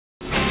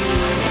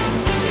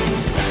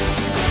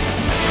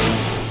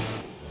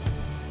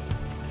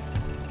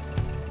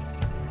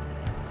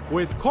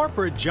With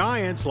corporate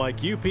giants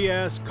like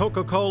UPS,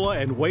 Coca-Cola,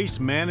 and Waste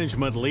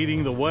Management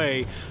leading the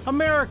way,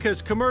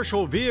 America's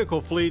commercial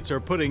vehicle fleets are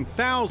putting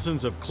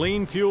thousands of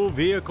clean fuel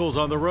vehicles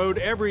on the road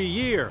every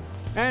year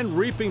and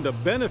reaping the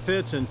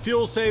benefits in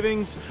fuel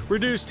savings,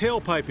 reduced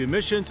tailpipe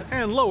emissions,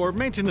 and lower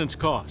maintenance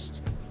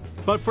costs.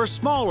 But for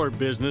smaller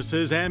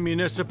businesses and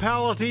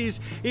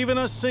municipalities, even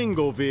a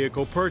single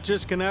vehicle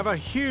purchase can have a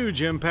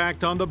huge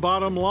impact on the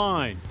bottom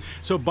line.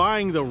 So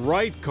buying the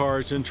right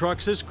cars and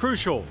trucks is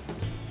crucial.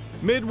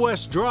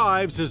 Midwest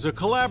Drives is a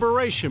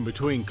collaboration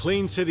between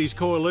Clean Cities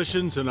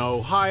coalitions in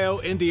Ohio,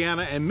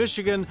 Indiana, and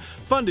Michigan,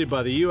 funded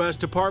by the U.S.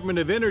 Department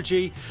of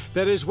Energy,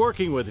 that is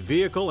working with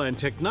vehicle and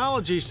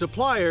technology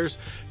suppliers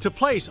to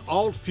place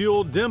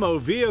alt-fuel demo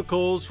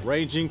vehicles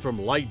ranging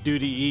from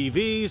light-duty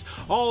EVs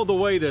all the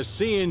way to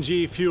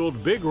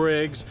CNG-fueled big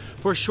rigs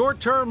for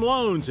short-term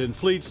loans in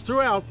fleets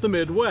throughout the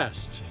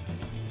Midwest.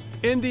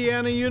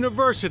 Indiana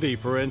University,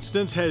 for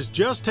instance, has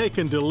just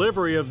taken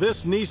delivery of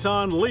this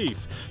Nissan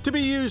Leaf to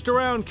be used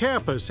around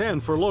campus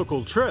and for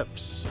local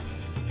trips.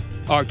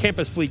 Our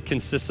campus fleet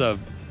consists of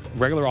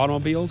regular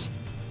automobiles,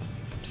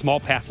 small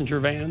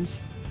passenger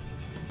vans,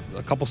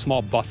 a couple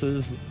small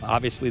buses.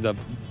 Obviously, the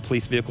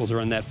police vehicles are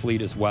in that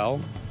fleet as well.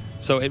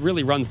 So it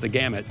really runs the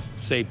gamut.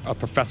 Say a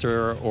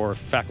professor or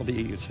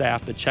faculty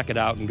staff that check it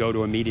out and go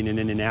to a meeting in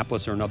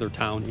Indianapolis or another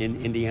town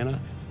in Indiana.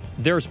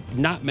 There's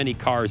not many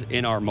cars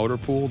in our motor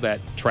pool that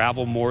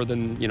travel more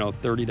than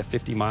 30 to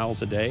 50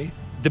 miles a day.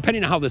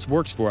 Depending on how this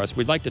works for us,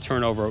 we'd like to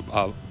turn over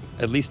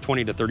at least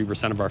 20 to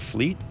 30% of our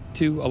fleet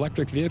to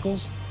electric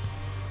vehicles.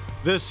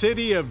 The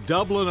city of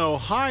Dublin,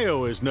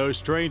 Ohio is no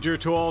stranger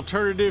to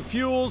alternative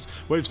fuels,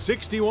 with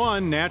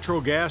 61 natural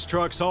gas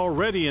trucks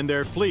already in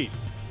their fleet.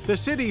 The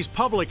city's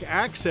public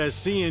access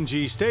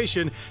CNG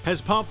station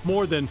has pumped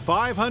more than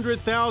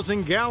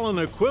 500,000 gallon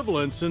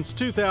equivalent since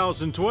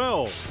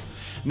 2012.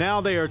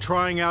 Now they are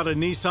trying out a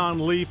Nissan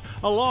Leaf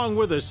along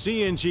with a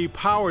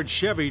CNG-powered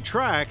Chevy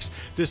Trax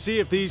to see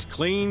if these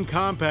clean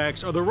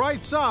compacts are the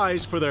right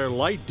size for their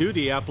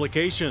light-duty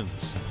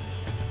applications.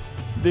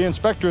 The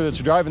inspector that's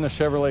driving the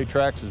Chevrolet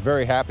Trax is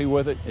very happy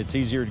with it. It's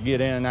easier to get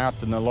in and out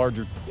than the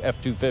larger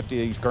F-250 that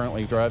he's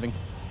currently driving.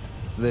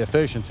 The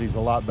efficiency is a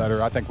lot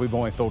better. I think we've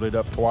only filled it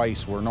up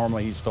twice, where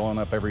normally he's filling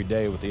up every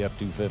day with the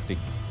F-250.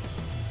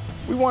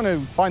 We want to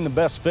find the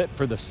best fit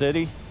for the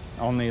city.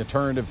 On the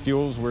alternative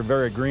fuels, we're a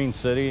very green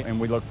city, and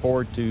we look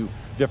forward to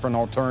different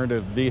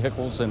alternative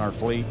vehicles in our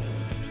fleet.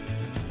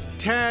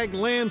 TAG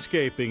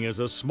Landscaping is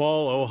a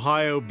small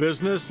Ohio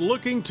business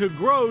looking to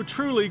grow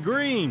truly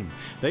green.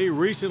 They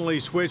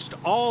recently switched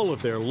all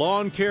of their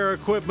lawn care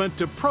equipment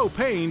to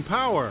propane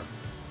power.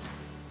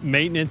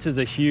 Maintenance is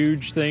a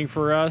huge thing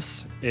for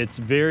us. It's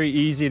very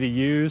easy to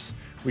use.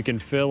 We can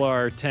fill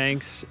our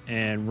tanks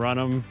and run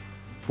them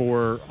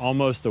for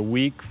almost a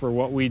week for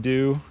what we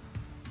do.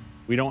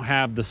 We don't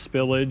have the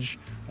spillage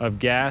of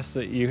gas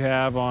that you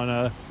have on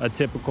a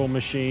typical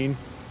machine.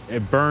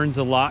 It burns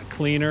a lot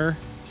cleaner,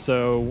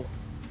 so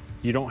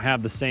you don't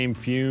have the same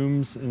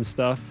fumes and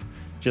stuff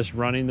just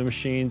running the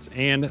machines.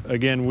 And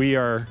again, we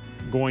are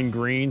going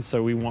green,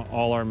 so we want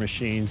all our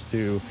machines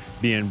to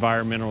be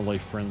environmentally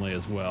friendly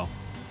as well.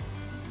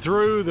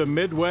 Through the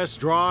Midwest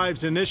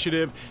Drives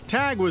initiative,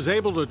 TAG was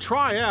able to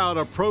try out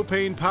a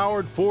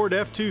propane-powered Ford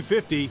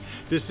F-250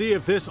 to see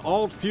if this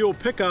alt-fuel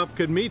pickup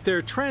could meet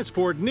their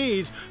transport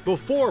needs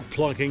before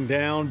plunking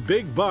down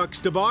big bucks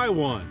to buy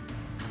one.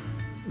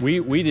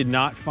 We did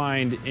not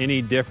find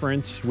any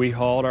difference. We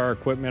hauled our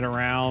equipment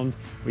around.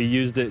 We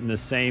used it in the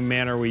same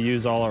manner we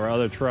use all our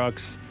other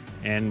trucks,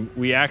 and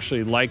we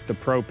actually liked the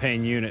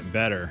propane unit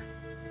better.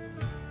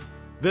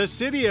 The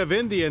city of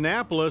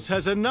Indianapolis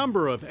has a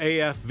number of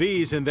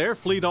AFVs in their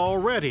fleet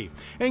already,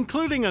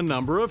 including a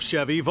number of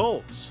Chevy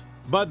Volts.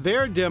 But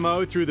their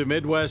demo through the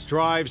Midwest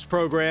Drives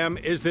program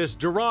is this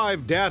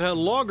derived data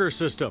logger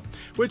system,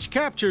 which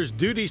captures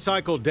duty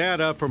cycle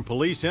data from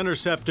police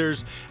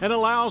interceptors and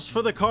allows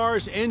for the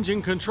car's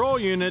engine control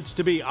units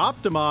to be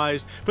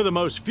optimized for the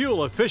most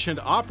fuel-efficient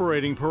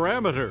operating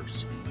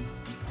parameters.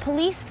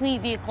 Police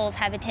fleet vehicles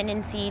have a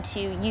tendency to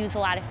use a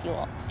lot of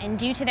fuel, and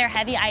due to their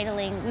heavy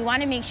idling, we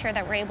want to make sure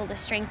that we're able to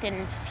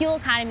strengthen fuel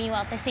economy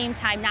while at the same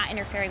time not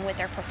interfering with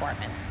their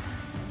performance.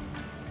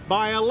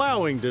 By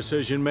allowing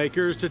decision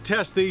makers to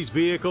test these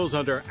vehicles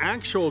under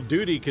actual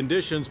duty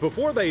conditions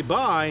before they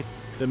buy,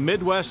 the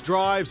Midwest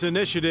Drives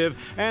initiative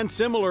and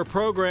similar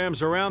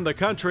programs around the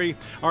country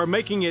are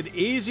making it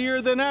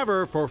easier than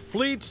ever for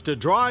fleets to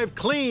drive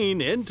clean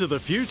into the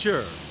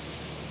future.